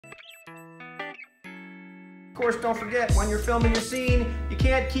Of course, don't forget, when you're filming your scene, you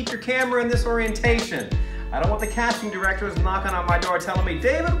can't keep your camera in this orientation. I don't want the casting directors knocking on my door telling me,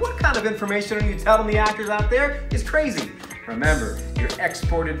 David, what kind of information are you telling the actors out there? It's crazy. Remember, your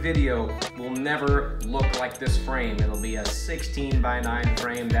exported video will never look like this frame. It'll be a 16:9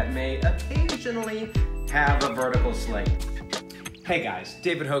 frame that may occasionally have a vertical slate. Hey guys,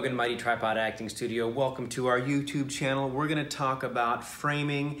 David Hogan, Mighty Tripod Acting Studio. Welcome to our YouTube channel. We're gonna talk about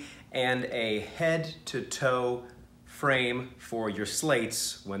framing and a head-to-toe frame for your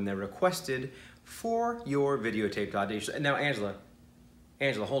slates when they're requested for your videotaped audition. Now, Angela,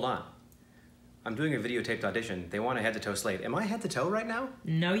 hold on. I'm doing a videotaped audition. They want a head-to-toe slate. Am I head-to-toe right now?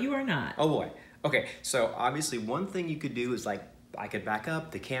 No, you are not. Oh boy. Okay, so obviously one thing you could do is like, I could back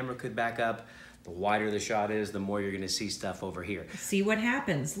up, the camera could back up. The wider the shot is, the more you're gonna see stuff over here. See what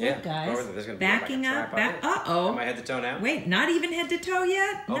happens. Look, guys. There's backing up. Uh-oh. Am I head to toe now? Wait, not even head to toe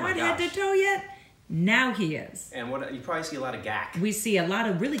yet? Oh not head to toe yet? Now he is. And what you probably see a lot of gack. We see a lot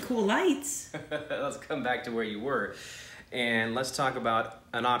of really cool lights. Let's come back to where you were. And let's talk about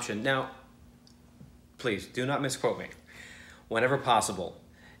an option. Now, please, do not misquote me. Whenever possible,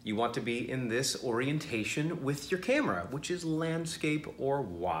 you want to be in this orientation with your camera, which is landscape or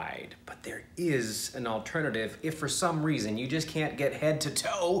wide. But there is an alternative if for some reason you just can't get head to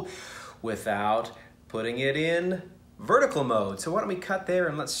toe without putting it in vertical mode. So why don't we cut there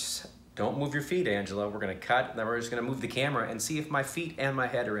and don't move your feet, Angela. We're gonna cut, then we're just gonna move the camera and see if my feet and my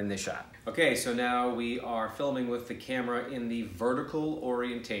head are in this shot. Okay, so now we are filming with the camera in the vertical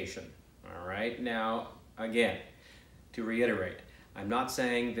orientation. All right, now, again, to reiterate, I'm not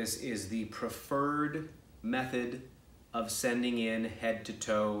saying this is the preferred method of sending in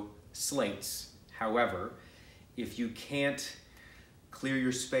head-to-toe slates. However, if you can't clear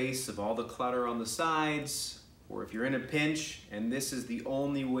your space of all the clutter on the sides, or if you're in a pinch and this is the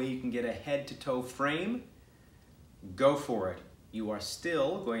only way you can get a head-to-toe frame, go for it. You are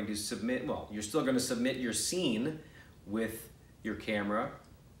still going to submit, you're still going to submit your scene with your camera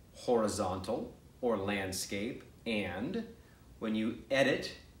horizontal or landscape, and when you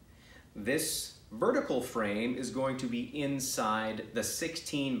edit, this vertical frame is going to be inside the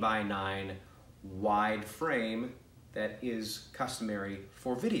 16:9 wide frame that is customary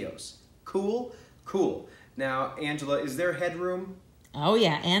for videos. Cool? Cool. Now, Angela, is there headroom? Oh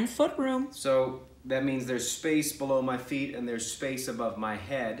yeah, and foot room. So that means there's space below my feet and there's space above my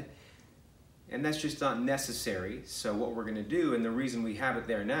head. And that's just not necessary. So what we're gonna do, and the reason we have it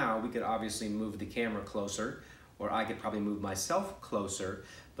there now, we could obviously move the camera closer, or I could probably move myself closer,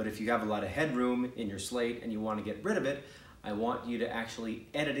 but if you have a lot of headroom in your slate and you want to get rid of it, I want you to actually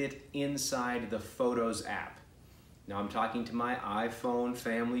edit it inside the Photos app. Now I'm talking to my iPhone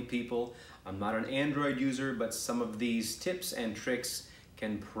family people. I'm not an Android user, but some of these tips and tricks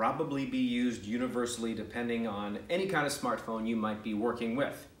can probably be used universally depending on any kind of smartphone you might be working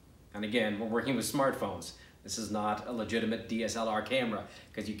with. And again, we're working with smartphones. This is not a legitimate DSLR camera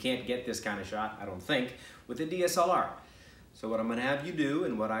because you can't get this kind of shot, I don't think, with a DSLR. So what I'm going to have you do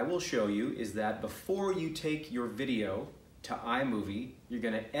and what I will show you is that before you take your video to iMovie, you're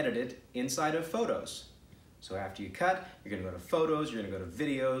going to edit it inside of Photos. So after you cut, you're going to go to Photos, you're going to go to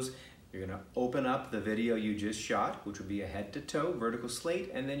Videos, you're going to open up the video you just shot, which would be a head-to-toe vertical slate,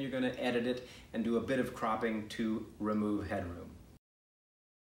 and then you're going to edit it and do a bit of cropping to remove headroom.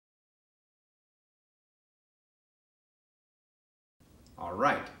 All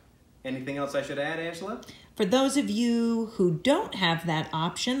right. Anything else I should add, Angela? For those of you who don't have that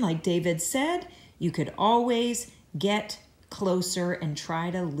option, like David said, you could always get closer and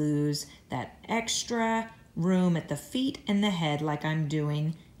try to lose that extra room at the feet and the head like I'm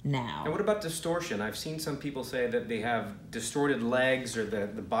doing now. And what about distortion? I've seen some people say that they have distorted legs or the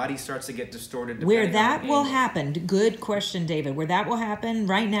body starts to get distorted. Where that will happen, good question, David. Where that will happen,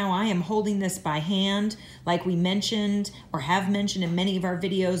 right now I am holding this by hand like we mentioned or have mentioned in many of our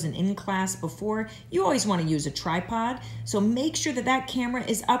videos and in class before. You always want to use a tripod, so make sure that that camera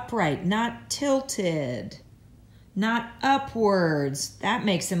is upright, not tilted, not upwards. That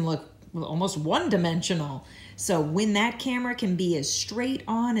makes him look almost one-dimensional. So when that camera can be as straight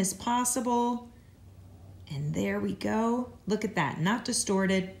on as possible, and there we go. Look at that, not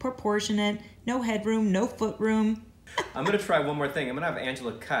distorted, proportionate, no headroom, no foot room. I'm gonna try one more thing. I'm gonna have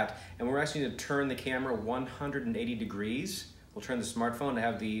Angela cut, and we're actually gonna turn the camera 180 degrees. We'll turn the smartphone to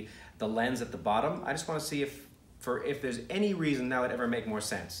have the lens at the bottom. I just wanna see if there's any reason that would ever make more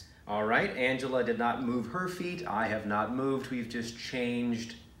sense. All right, Angela did not move her feet. I have not moved. We've just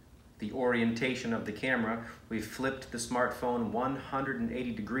changed the orientation of the camera. We've flipped the smartphone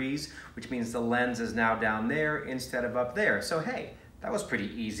 180 degrees, which means the lens is now down there instead of up there. So hey, That was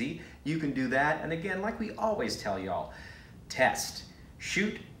pretty easy. You can do that. And again, like we always tell y'all, test,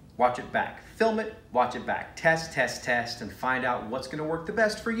 shoot, watch it back, film it, watch it back, test, test, test, and find out what's gonna work the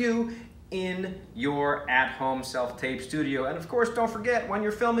best for you in your at-home self-tape studio. And of course, don't forget, when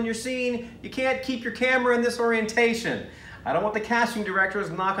you're filming your scene, you can't keep your camera in this orientation. I don't want the casting directors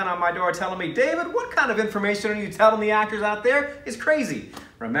knocking on my door telling me, David, what kind of information are you telling the actors out there? It's crazy.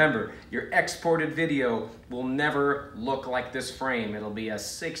 Remember, your exported video will never look like this frame. It'll be a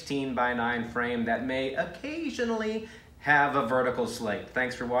 16:9 frame that may occasionally have a vertical slate.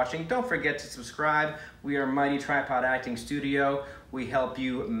 Thanks for watching. Don't forget to subscribe. We are Mighty Tripod Acting Studio. We help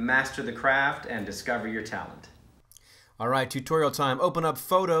you master the craft and discover your talent. All right, tutorial time. Open up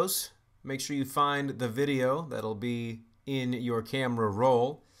Photos. Make sure you find the video that'll be in your camera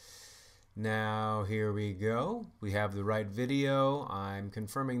roll. Now here we go. We have the right video. I'm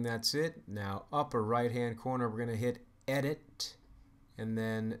confirming that's it. Now upper right hand corner we're going to hit Edit, and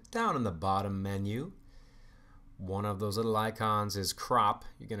then down in the bottom menu one of those little icons is Crop.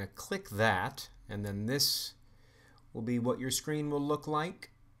 You're going to click that, and then this will be what your screen will look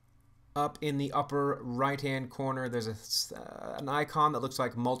like. Up in the upper right hand corner there's an icon that looks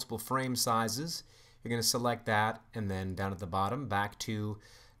like multiple frame sizes. You're going to select that, and then down at the bottom back to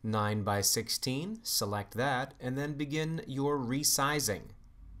 9:16, select that, and then begin your resizing.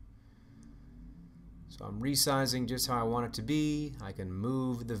 So I'm resizing just how I want it to be. I can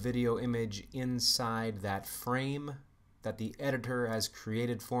move the video image inside that frame that the editor has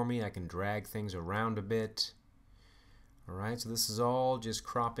created for me. I can drag things around a bit. Alright, so this is all just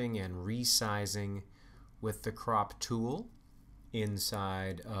cropping and resizing with the crop tool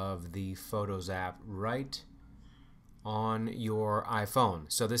inside of the Photos app right on your iPhone.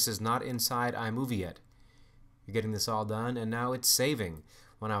 So this is not inside iMovie yet. You're getting this all done, and now it's saving.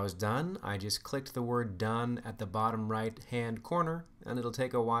 When I was done, I just clicked the word Done at the bottom right hand corner, and it'll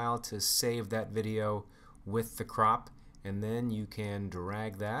take a while to save that video with the crop, and then you can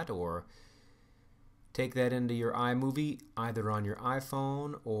drag that or take that into your iMovie either on your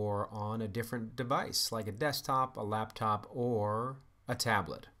iPhone or on a different device like a desktop, a laptop, or a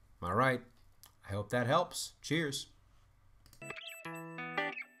tablet. All right, I hope that helps. Cheers.